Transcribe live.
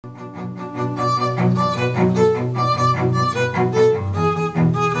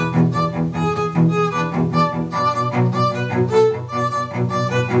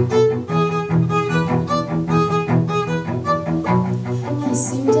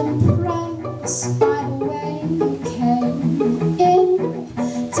impressed by the way you came in.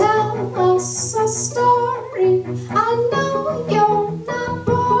 Tell us a story, I know you're not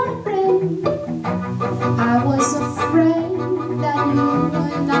boring. I was afraid that you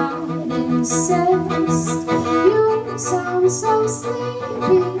would not insist. You sound so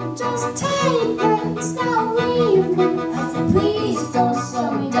sleepy, just take this, now leave me. Please don't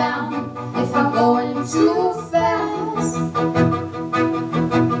slow me down if I'm going too fast.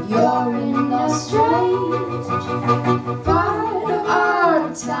 You're in a strange part of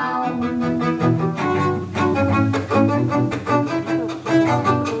our town.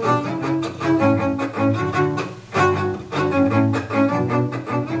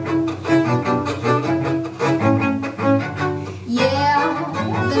 Yeah,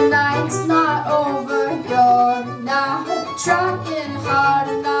 the night's not over, you're not trying hard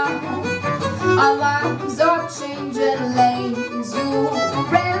enough. Our lives are changing lanes. You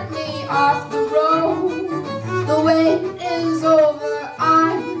ran me off the road. The wait is over,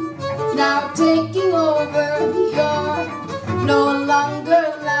 I'm now taking over. You're no longer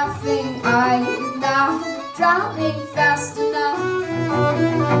laughing, I'm not drowning fast enough.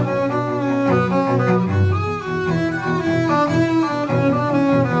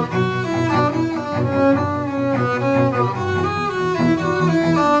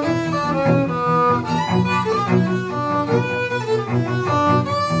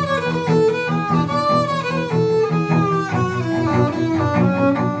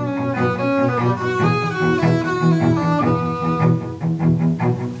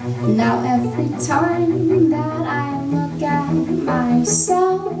 Now every time that I look at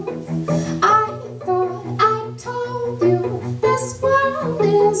myself, I thought I told you this world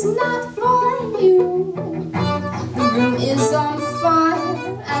is not for you. The room is on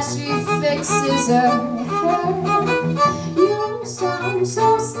fire as she fixes her hair. You sound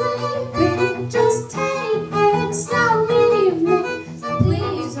so sleepy, just take this, now leave me. So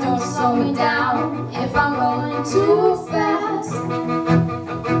please don't slow me down if I'm going too fast.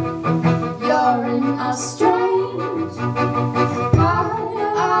 You're in a strange part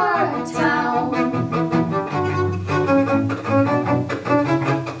of our town.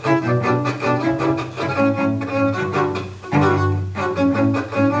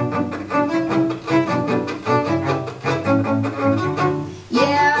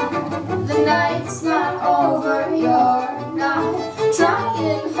 Yeah, the night's not over, you're not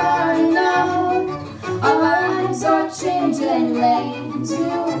trying hard enough. Our lives are changing lanes.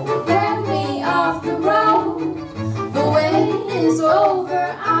 You ran me off the road. The wait is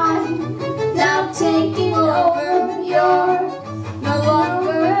over, I'm now taking over. You're no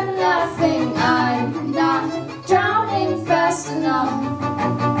longer laughing, I'm not drowning fast enough.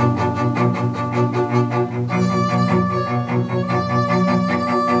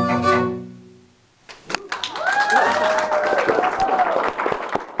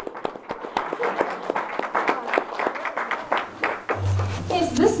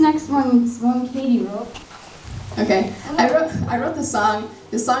 This next one is one Katie wrote. Okay, I wrote the song.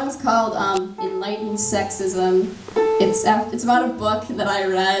 The song is called "Enlightened Sexism." It's about a book that I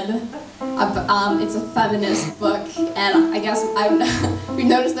read. It's a feminist book, and I guess we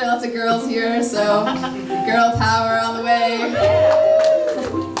noticed there are lots of girls here, so girl power on the way.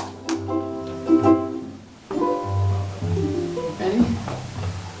 Ready?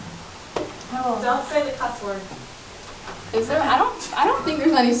 Don't say the cuss word. Is there? I don't think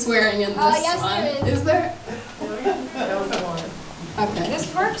there's any swearing in this yes, one. there is. Is there? That was the one. Okay.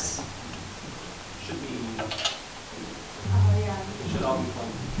 This works? Should be. Oh, yeah. It should all be fun.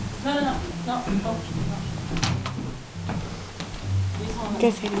 No. These ones.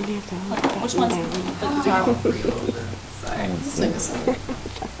 Guess I don't have to hold that Which one's down. the guitar one? Sorry. Sing a song.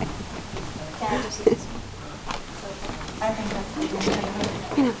 Can I just use this one? I think that's the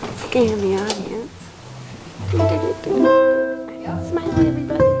I'm gonna scan the audience. Smile,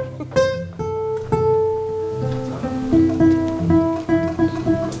 everybody.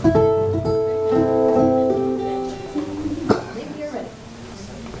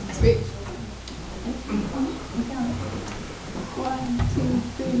 Sweet. 1, 2,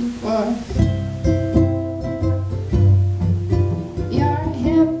 3, 4. You're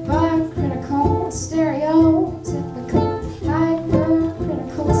hypocritical, stereotypical,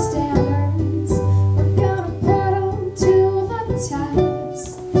 hypercritical standards. We're gonna put them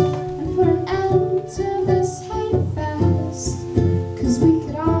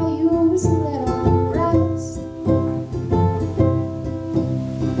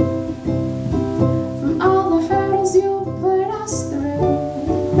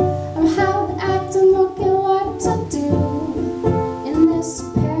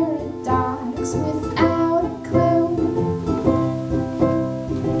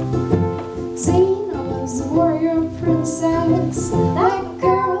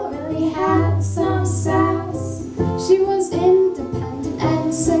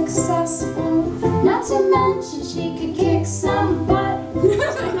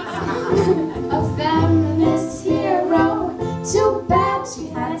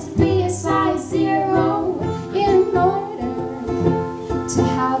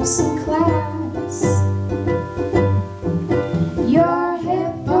house and class. You're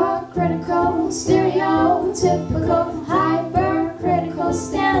hypocritical, stereotypical, hypercritical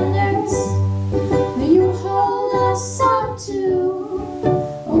standards that you hold us up to.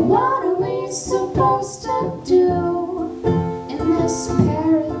 What are we supposed to do in this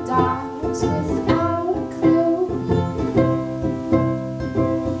paradox without a clue?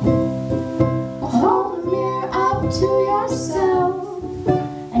 Hold a mirror up to yourself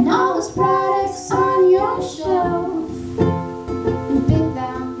and all those products on your shelf and bid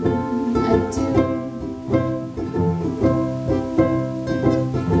them adieu.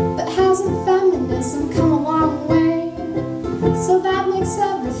 But hasn't feminism come a long way? So that makes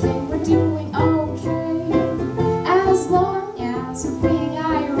everything we're doing okay, as long as we're being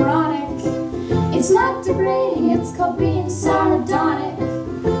ironic. It's not degrading, it's called being sardonic.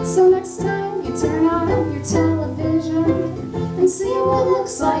 So next time you turn on your television and see what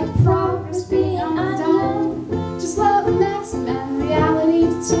looks like progress being undone, just let Maxim and reality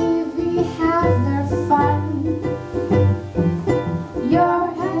TV have their fun. You're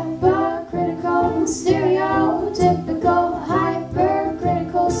hypocritical, stereotypical,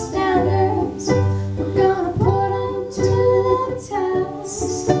 hypercritical standards. We're gonna put them to the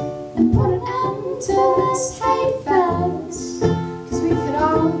test and put an end to this hate fest, 'cause we could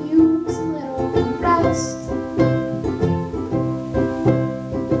all use a little rest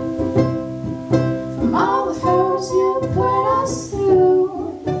from all the hurts you put us through,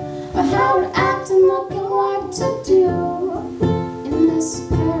 or how to act and look and what to do in this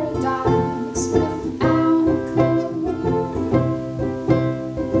paradox without a clue.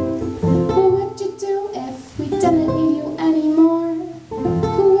 Who would you do if we didn't need you anymore?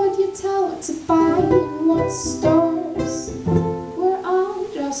 Who would you tell what to buy in what stores? We're all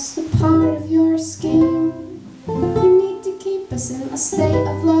just a part of your scheme. You need to keep us in a state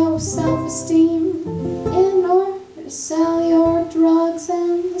of low self-esteem in order to sell your drugs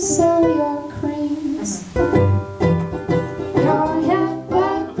and sell your creams. You're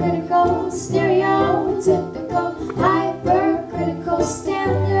hypocritical, stereotypical, hypercritical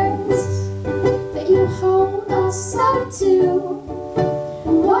standards that you hold us up to.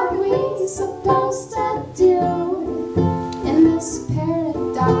 What are we supposed to do in this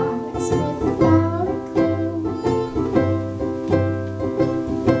paradox without a clue?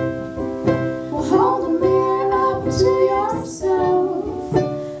 Well, hold a mirror up to yourself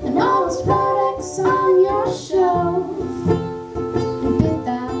and all those products on your shelf